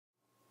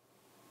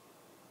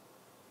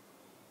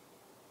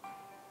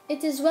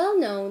It is well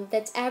known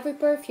that every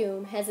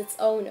perfume has its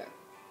owner.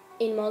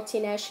 In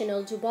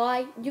multinational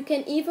Dubai, you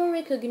can even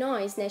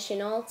recognize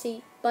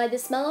nationality by the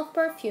smell of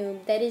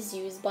perfume that is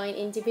used by an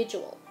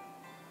individual.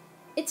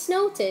 It's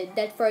noted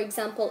that, for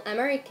example,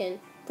 Americans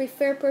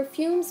prefer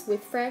perfumes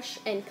with fresh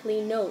and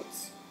clean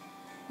notes.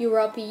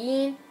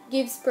 European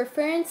gives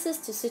preferences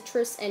to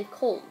citrus and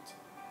cold.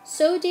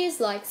 Saudis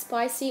like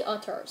spicy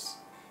otters.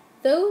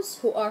 Those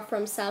who are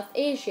from South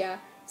Asia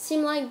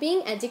seem like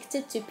being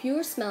addicted to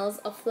pure smells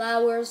of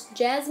flowers,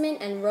 jasmine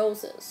and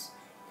roses.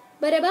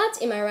 But about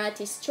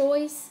Emirati's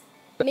choice,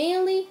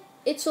 mainly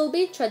it will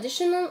be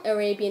traditional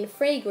Arabian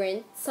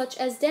fragrance such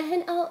as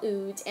Dahan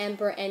al-Oud,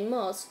 amber and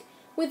musk,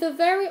 with a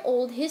very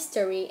old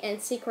history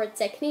and secret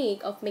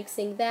technique of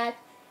mixing that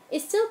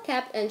is still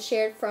kept and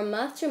shared from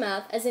mouth to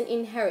mouth as an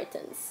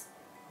inheritance.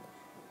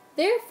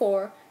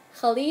 Therefore,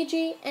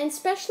 Khaliji and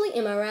especially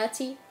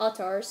Emirati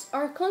attars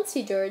are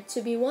considered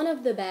to be one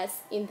of the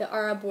best in the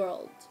Arab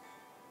world.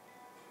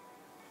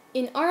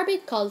 In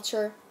Arabic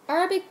culture,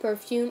 Arabic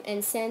perfume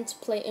and scent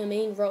play a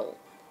main role.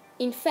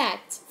 In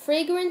fact,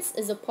 fragrance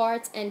is a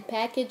part and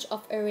package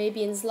of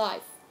Arabians'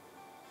 life.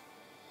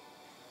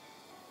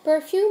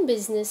 Perfume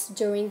business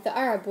during the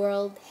Arab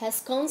world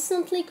has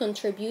constantly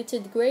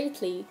contributed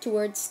greatly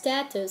towards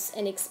status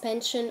and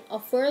expansion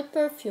of world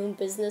perfume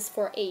business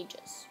for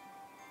ages.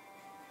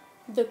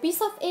 The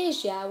piece of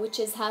Asia which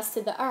is housed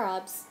to the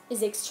Arabs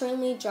is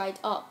extremely dried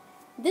up.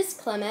 This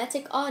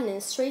climatic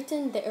oddness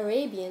straightened the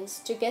Arabians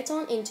to get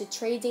on into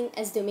trading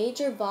as the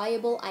major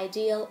viable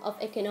ideal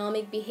of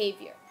economic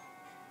behavior.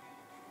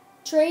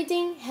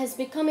 Trading has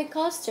become a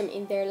custom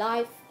in their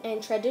life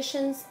and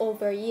traditions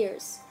over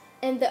years,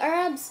 and the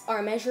Arabs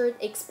are measured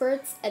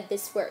experts at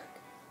this work.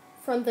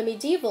 From the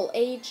medieval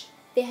age,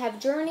 they have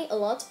journeyed a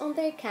lot on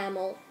their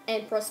camel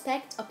and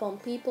prospect upon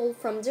people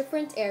from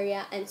different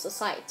area and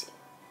society.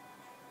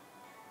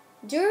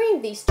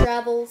 During these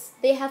travels,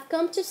 they have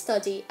come to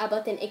study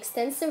about an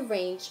extensive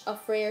range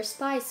of rare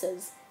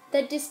spices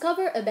that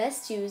discover a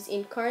best use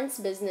in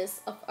current business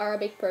of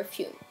Arabic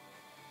perfume.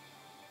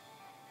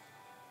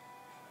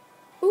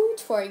 Oud,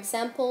 for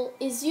example,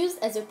 is used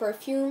as a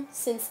perfume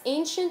since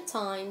ancient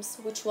times,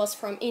 which was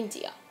from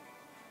India.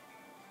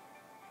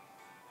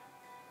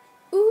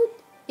 Oud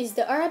is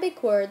the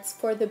Arabic word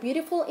for the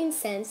beautiful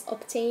incense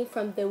obtained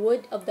from the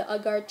wood of the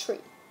agar tree.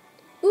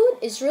 Oud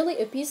is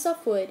really a piece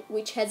of wood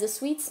which has a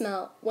sweet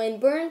smell. When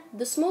burned,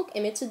 the smoke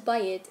emitted by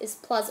it is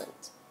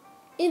pleasant.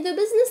 In the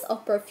business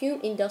of perfume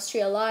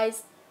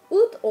industrialized,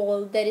 oud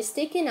oil that is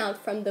taken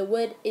out from the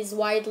wood is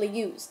widely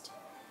used.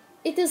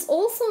 It is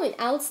also an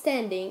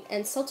outstanding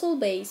and subtle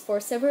base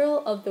for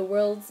several of the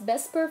world's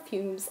best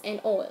perfumes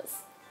and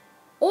oils.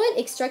 Oil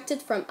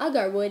extracted from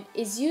agar wood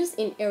is used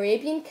in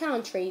Arabian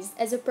countries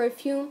as a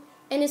perfume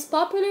and is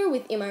popular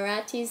with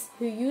Emiratis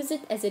who use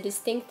it as a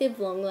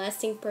distinctive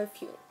long-lasting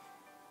perfume.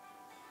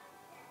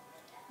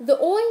 The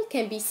oil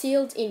can be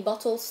sealed in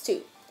bottles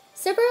too.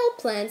 Several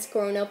plants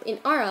grown up in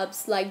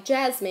Arabs like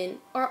jasmine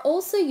are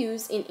also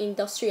used in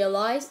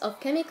industrialized of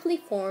chemically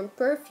formed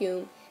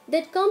perfume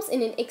that comes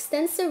in an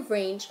extensive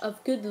range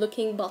of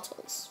good-looking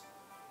bottles.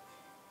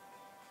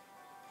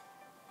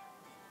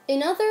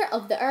 Another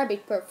of the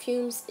Arabic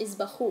perfumes is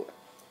bakhur.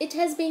 It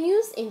has been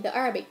used in the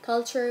Arabic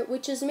culture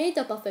which is made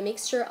up of a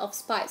mixture of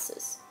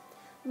spices.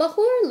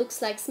 Bakhur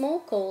looks like small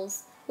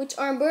coals which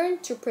are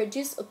burned to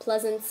produce a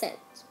pleasant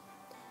scent.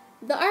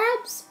 The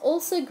Arabs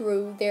also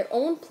grew their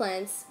own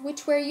plants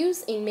which were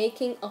used in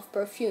making of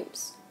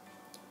perfumes.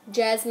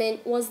 Jasmine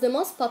was the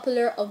most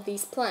popular of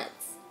these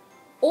plants.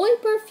 Oil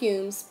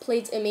perfumes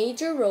played a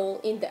major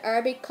role in the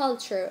Arabic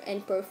culture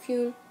and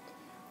perfume.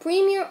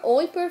 Premier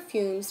oil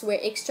perfumes were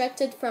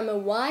extracted from a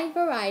wide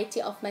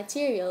variety of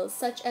materials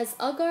such as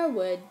agar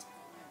wood,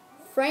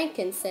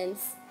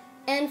 frankincense,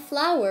 and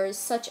flowers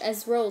such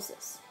as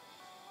roses.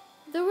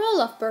 The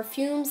role of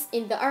perfumes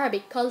in the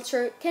Arabic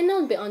culture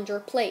cannot be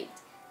underplayed.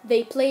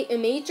 They play a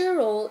major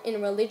role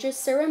in religious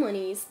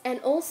ceremonies and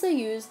also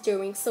used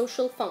during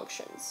social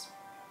functions.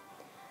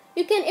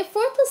 You can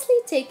effortlessly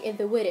take in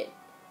the wooded,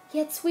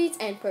 yet sweet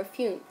and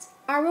perfumed,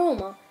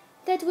 aroma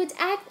that would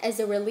act as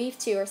a relief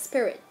to your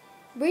spirit,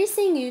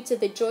 bracing you to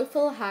the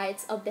joyful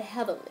heights of the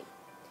heavenly.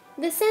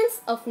 The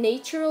scents of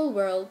natural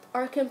world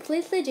are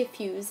completely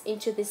diffused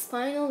into this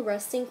final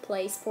resting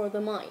place for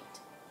the mind.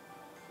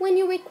 When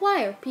you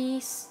require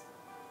peace,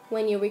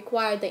 when you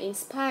require the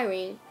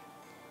inspiring,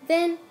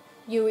 then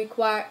you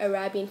require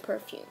Arabian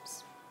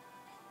perfumes.